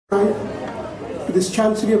to this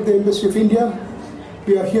Chancery of the Embassy of India.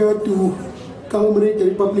 We are here to commemorate the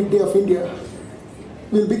Republic Day of India.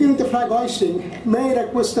 We'll begin with the flag hoisting. May I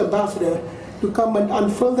request the ambassador to come and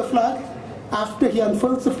unfurl the flag. After he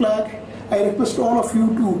unfurls the flag, I request all of you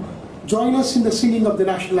to join us in the singing of the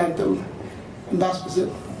national anthem. Ambassador.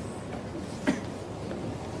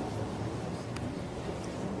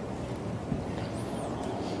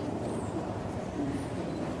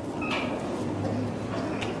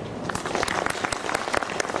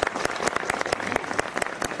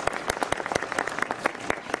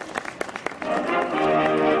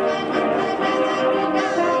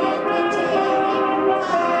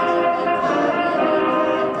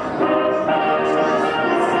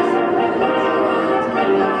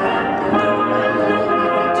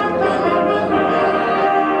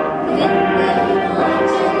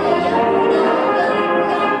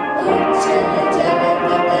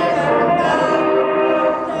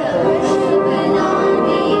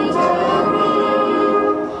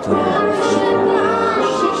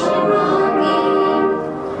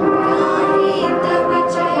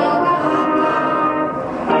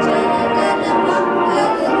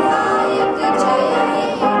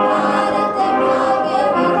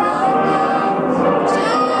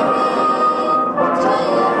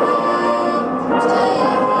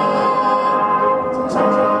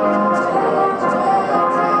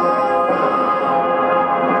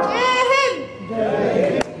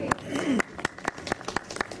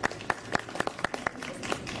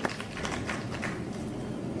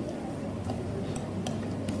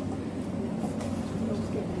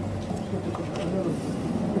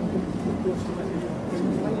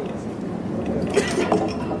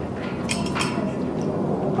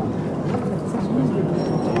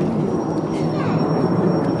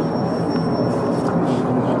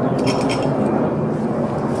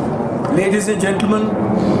 Ladies and gentlemen,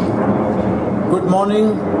 good morning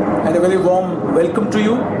and a very warm welcome to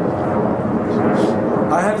you.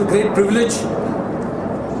 I have the great privilege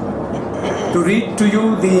to read to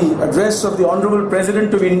you the address of the Honorable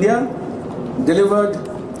President of India, delivered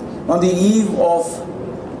on the eve of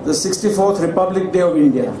the 64th Republic Day of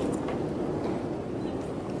India.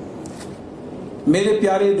 मेरे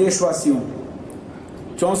प्यारे देशवासियों,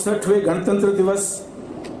 64वें गणतंत्र दिवस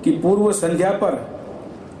की पूर्व संध्या पर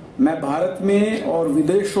मैं भारत में और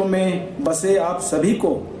विदेशों में बसे आप सभी को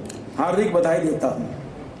हार्दिक बधाई देता हूं।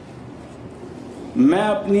 मैं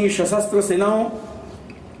अपनी सशस्त्र सेनाओं,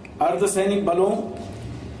 अर्धसैनिक बलों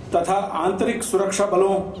तथा आंतरिक सुरक्षा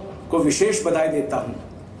बलों को विशेष बधाई देता हूं।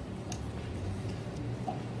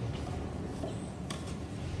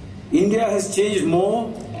 India has changed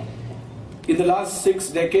more in the last 6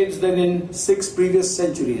 decades than in 6 previous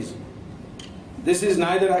centuries. This is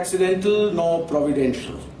neither accidental nor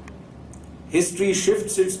providential. History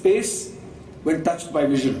shifts its pace when touched by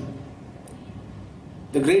vision.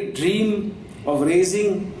 The great dream of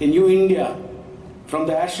raising a new India from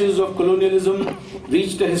the ashes of colonialism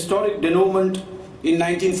reached a historic denouement in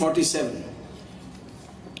 1947.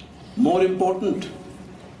 More important,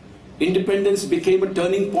 independence became a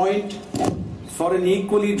turning point for an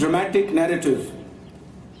equally dramatic narrative,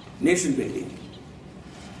 nation building.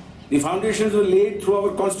 The foundations were laid through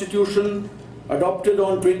our Constitution, adopted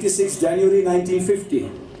on 26 January 1950,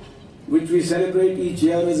 which we celebrate each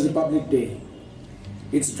year as Republic Day.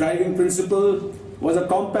 Its driving principle was a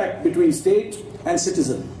compact between state and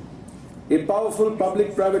citizen, a powerful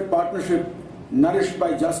public-private partnership nourished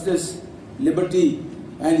by justice, liberty,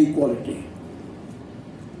 and equality.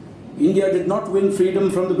 India did not win freedom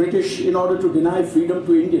from the British in order to deny freedom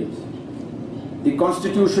to Indians. The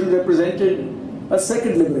Constitution represented a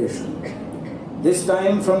second liberation, this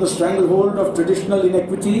time from the stranglehold of traditional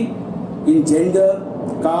inequity in gender,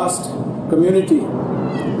 caste, community,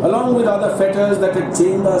 along with other fetters that had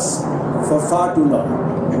chained us for far too long.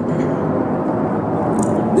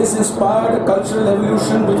 This inspired a cultural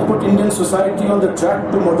evolution which put Indian society on the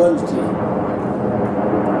track to modernity.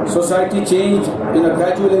 Society changed in a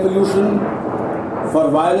gradual evolution, for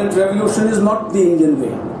violent revolution is not the Indian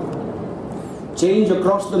way. Change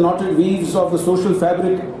across the knotted weaves of the social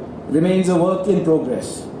fabric remains a work in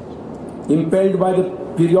progress, impelled by the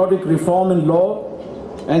periodic reform in law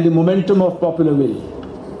and the momentum of popular will.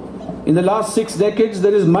 In the last 6 decades,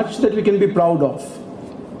 there is much that we can be proud of.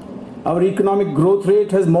 Our economic growth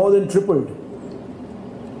rate has more than tripled.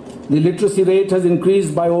 The literacy rate has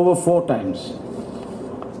increased by over 4 times.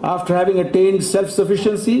 After having attained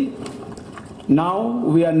self-sufficiency, now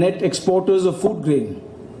we are net exporters of food grain.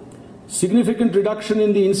 Significant reduction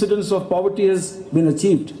in the incidence of poverty has been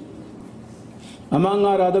achieved. Among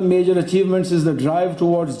our other major achievements is the drive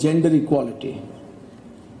towards gender equality.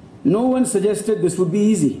 No one suggested this would be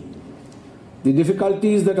easy. The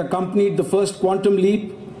difficulties that accompanied the first quantum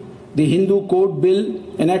leap, the Hindu Code Bill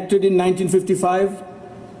enacted in 1955,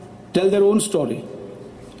 tell their own story.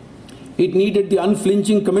 It needed the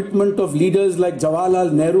unflinching commitment of leaders like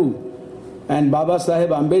Jawaharlal Nehru and Baba Saheb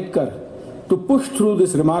Ambedkar to push through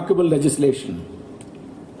this remarkable legislation.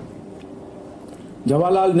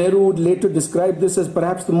 Jawaharlal Nehru would later describe this as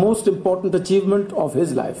perhaps the most important achievement of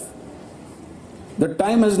his life. The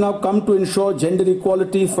time has now come to ensure gender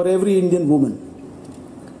equality for every Indian woman.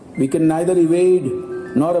 We can neither evade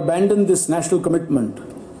nor abandon this national commitment,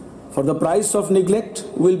 for the price of neglect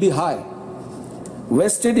will be high.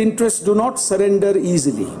 Vested interests do not surrender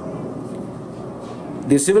easily.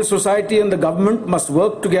 The civil society and the government must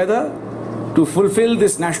work together to fulfill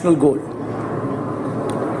this national goal.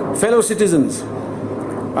 Fellow citizens,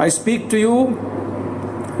 I speak to you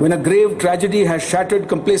when a grave tragedy has shattered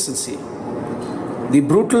complacency. The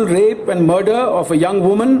brutal rape and murder of a young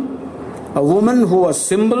woman, a woman who was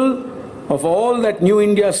symbol of all that New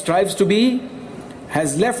India strives to be,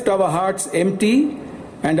 has left our hearts empty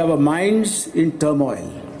and our minds in turmoil.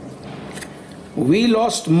 We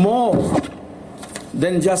lost more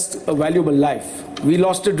than just a valuable life. We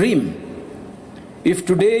lost a dream. If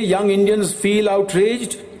today young Indians feel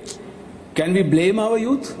outraged, can we blame our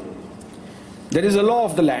youth? There is a law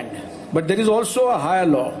of the land, but there is also a higher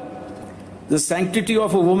law. The sanctity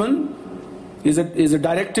of a woman is a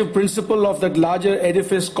directive principle of that larger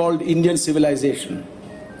edifice called Indian civilization.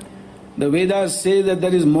 The Vedas say that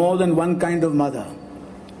there is more than one kind of mother.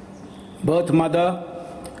 Birth mother,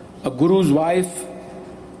 a guru's wife,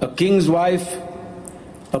 a king's wife,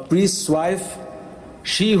 a priest's wife,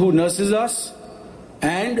 she who nurses us,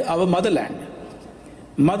 and our motherland.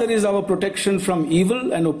 Mother is our protection from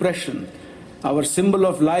evil and oppression, our symbol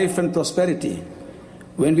of life and prosperity.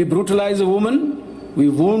 When we brutalize a woman, we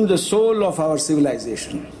wound the soul of our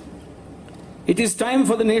civilization. It is time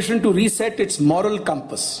for the nation to reset its moral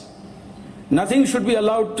compass. Nothing should be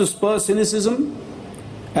allowed to spur cynicism,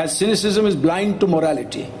 as cynicism is blind to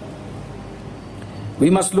morality. We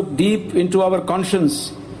must look deep into our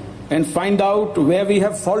conscience and find out where we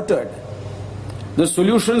have faltered. The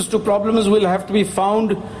solutions to problems will have to be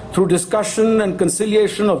found through discussion and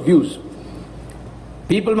conciliation of views.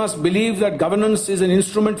 People must believe that governance is an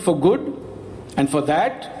instrument for good, and for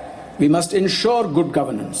that, we must ensure good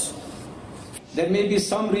governance. There may be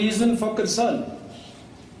some reason for concern,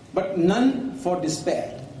 but none for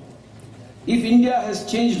despair. If India has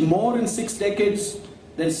changed more in 6 decades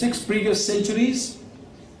than 6 previous centuries,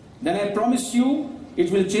 then I promise you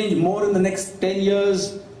it will change more in the next 10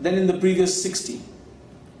 years than in the previous 60.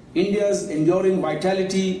 India's enduring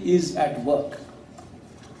vitality is at work.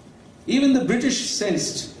 Even the British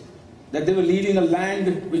sensed that they were leaving a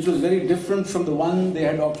land which was very different from the one they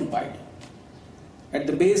had occupied. At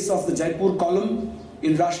the base of the Jaipur column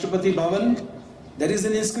in Rashtrapati Bhavan, there is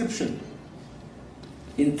an inscription.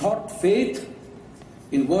 In thought, faith;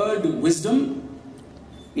 in word, wisdom;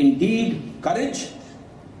 in deed, courage;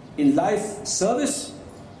 in life, service.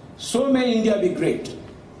 So may India be great.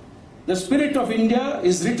 The spirit of India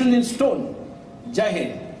is written in stone. Jai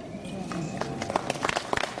Hind.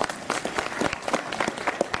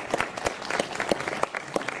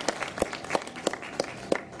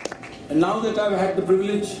 And now that I've had the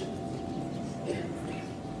privilege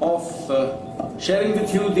of sharing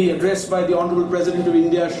with you the address by the Honorable President of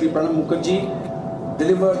India, Shri Pranab Mukherjee,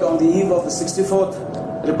 delivered on the eve of the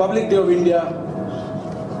 64th Republic Day of India,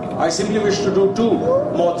 I simply wish to do 2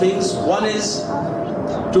 more things. One is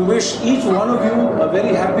to wish each one of you a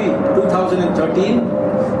very happy 2013.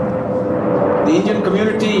 The Indian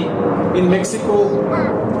community in Mexico,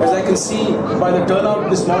 as I can see by the turnout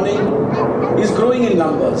this morning, is growing in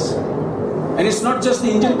numbers. And it's not just the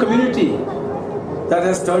Indian community that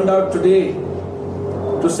has turned out today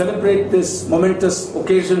to celebrate this momentous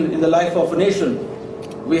occasion in the life of a nation.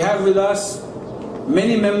 We have with us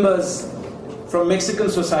many members from Mexican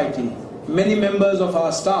society, many members of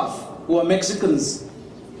our staff who are Mexicans,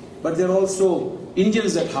 but they're also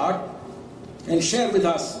Indians at heart and share with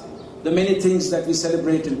us the many things that we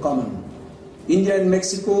celebrate in common. India and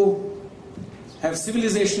Mexico have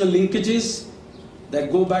civilizational linkages that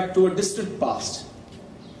go back to a distant past.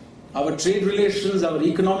 Our trade relations, our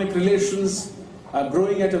economic relations are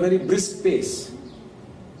growing at a very brisk pace.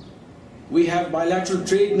 We have bilateral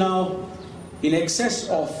trade now in excess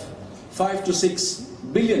of 5 to 6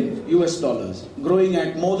 billion US dollars, growing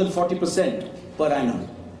at more than 40% per annum.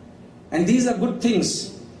 And these are good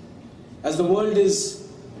things as the world is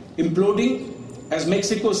imploding, as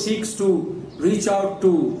Mexico seeks to reach out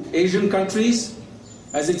to Asian countries,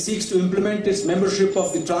 As it seeks to implement its membership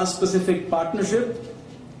of the Trans-Pacific Partnership,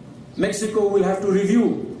 Mexico will have to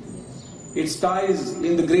review its ties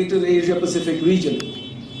in the greater Asia-Pacific region.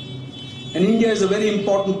 And India is a very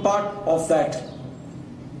important part of that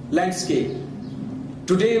landscape.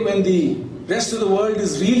 Today, when the rest of the world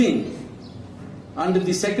is reeling under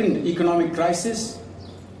the second economic crisis,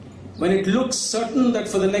 when it looks certain that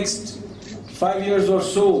for the next 5 years or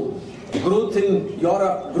so, growth in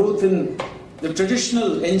Europe, growth in the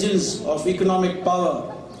traditional engines of economic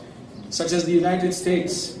power, such as the United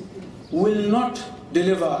States, will not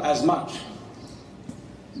deliver as much,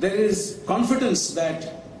 there is confidence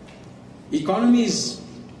that economies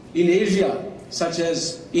in Asia, such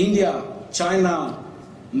as India, China,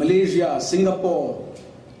 Malaysia, Singapore,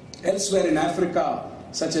 elsewhere in Africa,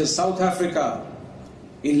 such as South Africa,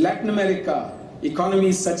 in Latin America,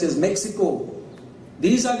 economies such as Mexico,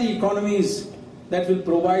 these are the economies that will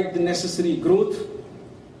provide the necessary growth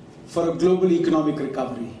for a global economic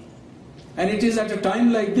recovery. And it is at a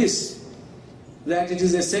time like this that it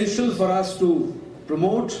is essential for us to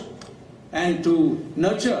promote and to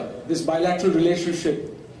nurture this bilateral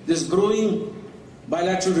relationship, this growing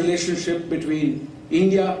bilateral relationship between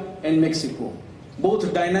India and Mexico.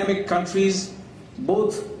 Both dynamic countries,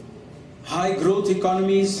 both high growth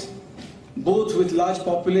economies, both with large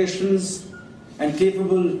populations and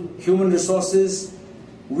capable human resources,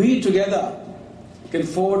 we together can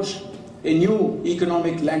forge a new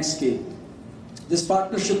economic landscape. This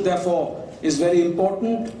partnership, therefore, is very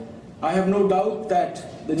important. I have no doubt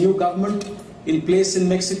that the new government in place in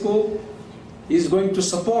Mexico is going to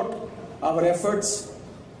support our efforts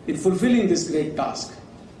in fulfilling this great task.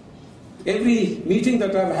 Every meeting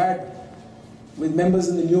that I've had with members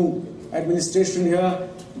in the new administration here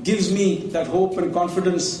gives me that hope and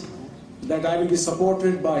confidence that I will be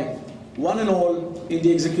supported by one and all in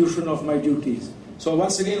the execution of my duties. So I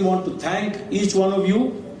once again want to thank each one of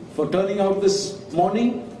you for turning out this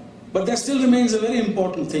morning. But there still remains a very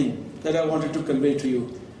important thing that I wanted to convey to you,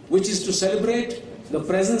 which is to celebrate the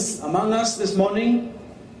presence among us this morning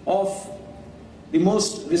of the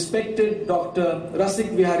most respected Dr.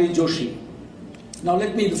 Rasik Bihari Joshi. Now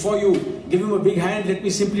let me, before you give him a big hand, let me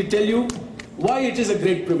simply tell you why it is a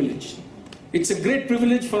great privilege. It's a great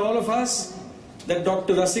privilege for all of us that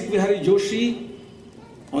Dr. Rasik Bihari Joshi,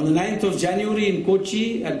 on the 9th of January in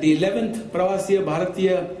Kochi at the 11th Pravasiya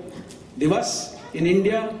Bharatiya Divas in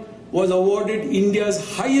India, was awarded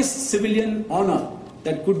India's highest civilian honor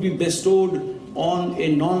that could be bestowed on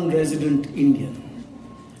a non-resident Indian.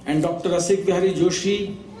 And Dr. Rasik Bihari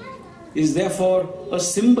Joshi is therefore a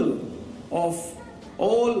symbol of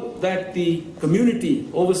all that the community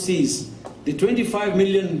overseas, the 25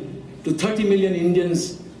 million to 30 million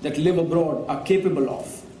Indians that live abroad, are capable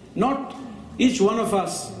of. Not each one of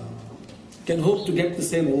us can hope to get the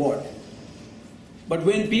same award. But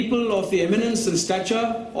when people of the eminence and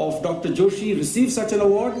stature of Dr. Joshi receive such an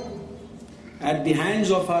award at the hands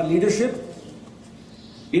of our leadership,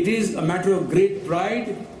 it is a matter of great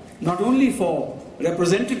pride, not only for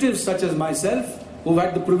representatives such as myself, who've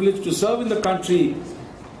had the privilege to serve in the country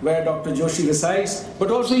where Dr. Joshi resides, but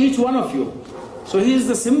also each one of you. So he is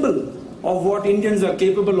the symbol of what Indians are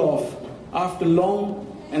capable of after long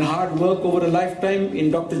and hard work over a lifetime.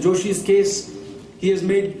 In Dr. Joshi's case, he has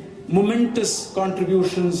made momentous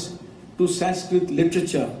contributions to Sanskrit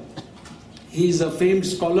literature. He is a famed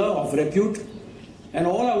scholar of repute. And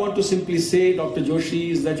all I want to simply say, Dr.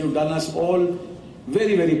 Joshi, is that you've done us all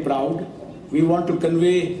very, very proud. We want to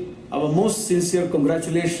convey our most sincere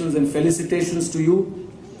congratulations and felicitations to you.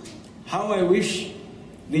 How I wish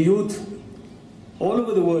the youth all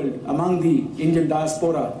over the world among the Indian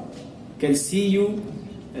diaspora can see you,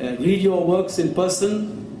 read your works in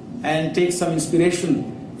person, and take some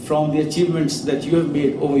inspiration from the achievements that you have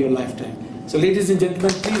made over your lifetime. So ladies and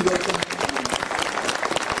gentlemen, please welcome